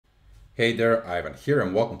Hey there, Ivan here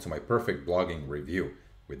and welcome to my Perfect Blogging review.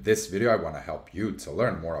 With this video, I want to help you to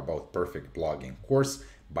learn more about Perfect Blogging course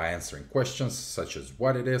by answering questions such as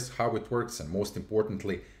what it is, how it works, and most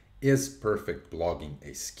importantly, is Perfect Blogging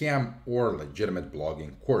a scam or legitimate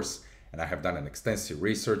blogging course? And I have done an extensive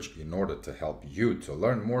research in order to help you to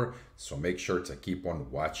learn more, so make sure to keep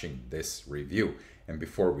on watching this review. And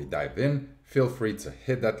before we dive in, feel free to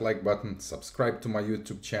hit that like button, subscribe to my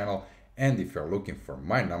YouTube channel, and if you're looking for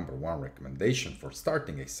my #1 recommendation for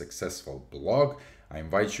starting a successful blog, I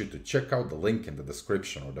invite you to check out the link in the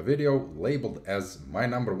description of the video labeled as my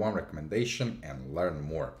 #1 recommendation and learn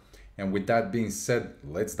more. And with that being said,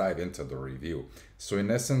 let's dive into the review. So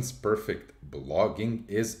in essence, Perfect Blogging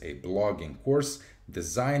is a blogging course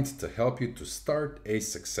designed to help you to start a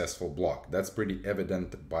successful blog. That's pretty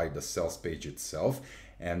evident by the sales page itself.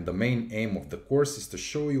 And the main aim of the course is to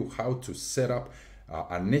show you how to set up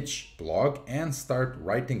a niche blog and start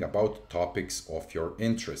writing about topics of your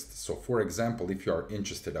interest. So for example, if you are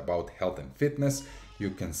interested about health and fitness,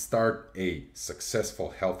 you can start a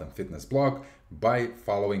successful health and fitness blog by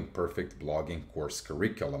following Perfect Blogging course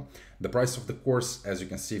curriculum. The price of the course, as you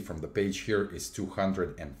can see from the page here, is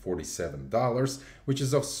 $247, which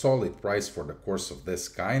is a solid price for the course of this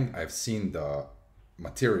kind. I've seen the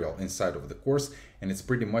material inside of the course and it's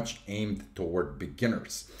pretty much aimed toward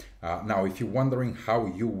beginners. Now, if you're wondering how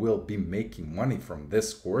you will be making money from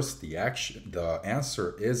this course, the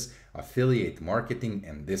answer is affiliate marketing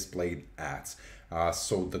and displayed ads.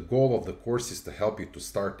 So the goal of the course is to help you to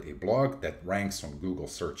start a blog that ranks on Google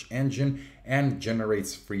search engine and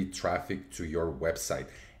generates free traffic to your website.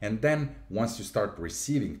 And then once you start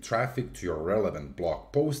receiving traffic to your relevant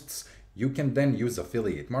blog posts, you can then use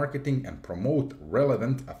affiliate marketing and promote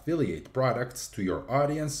relevant affiliate products to your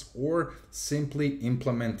audience, or simply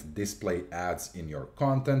implement display ads in your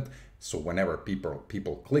content. So whenever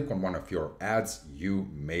people click on one of your ads, you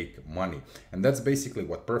make money. And that's basically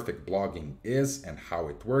what Perfect Blogging is and how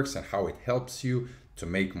it works and how it helps you to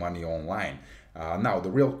make money online. Now,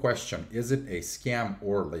 the real question, is it a scam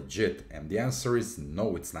or legit? And the answer is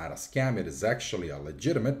no, it's not a scam. It is actually a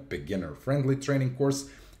legitimate beginner-friendly training course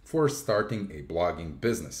for starting a blogging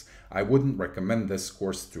business. I wouldn't recommend this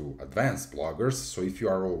course to advanced bloggers. So if you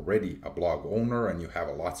are already a blog owner and you have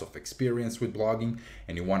lots of experience with blogging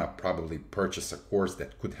and you want to probably purchase a course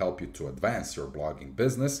that could help you to advance your blogging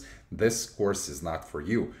business, this course is not for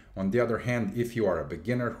you. On the other hand, if you are a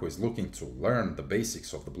beginner who is looking to learn the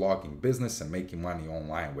basics of the blogging business and making money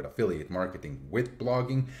online with affiliate marketing with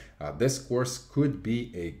blogging, this course could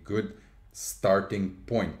be a good starting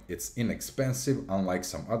point. It's inexpensive, unlike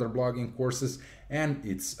some other blogging courses, and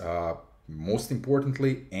it's most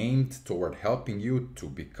importantly aimed toward helping you to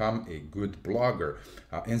become a good blogger.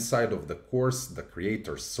 Inside of the course, the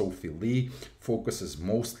creator Sophie Lee focuses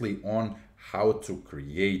mostly on how to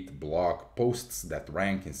create blog posts that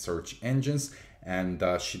rank in search engines, and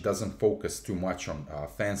she doesn't focus too much on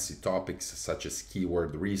fancy topics such as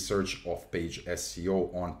keyword research, off-page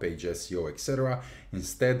SEO, on-page SEO, etc.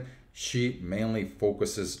 Instead, she mainly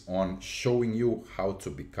focuses on showing you how to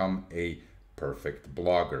become a perfect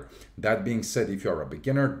blogger. That being said, if you are a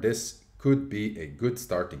beginner, this could be a good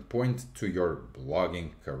starting point to your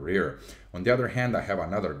blogging career. On the other hand, I have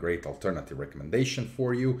another great alternative recommendation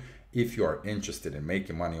for you. If you are interested in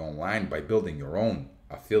making money online by building your own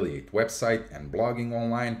affiliate website and blogging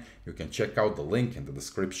online, you can check out the link in the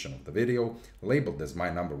description of the video labeled as my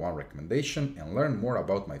 #1 recommendation and learn more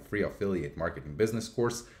about my free affiliate marketing business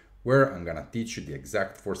course, where I'm gonna teach you the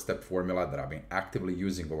exact 4-step formula that I've been actively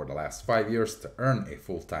using over the last 5 years to earn a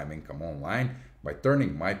full-time income online by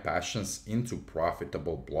turning my passions into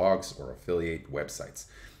profitable blogs or affiliate websites.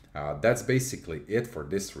 That's basically it for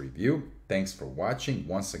this review. Thanks for watching.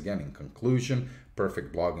 Once again, in conclusion,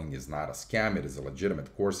 Perfect Blogging is not a scam. It is a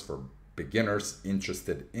legitimate course for beginners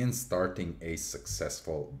interested in starting a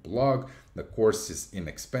successful blog. The course is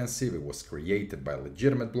inexpensive. It was created by a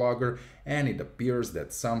legitimate blogger, and it appears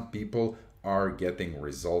that some people are getting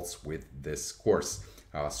results with this course.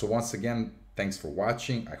 So once again, thanks for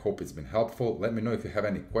watching. I hope it's been helpful. Let me know if you have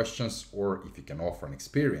any questions or if you can offer an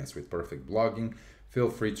experience with Perfect Blogging. Feel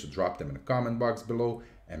free to drop them in the comment box below.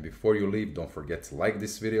 And before you leave, don't forget to like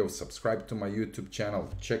this video, subscribe to my YouTube channel,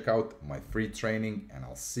 check out my free training, and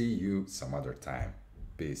I'll see you some other time.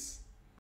 Peace.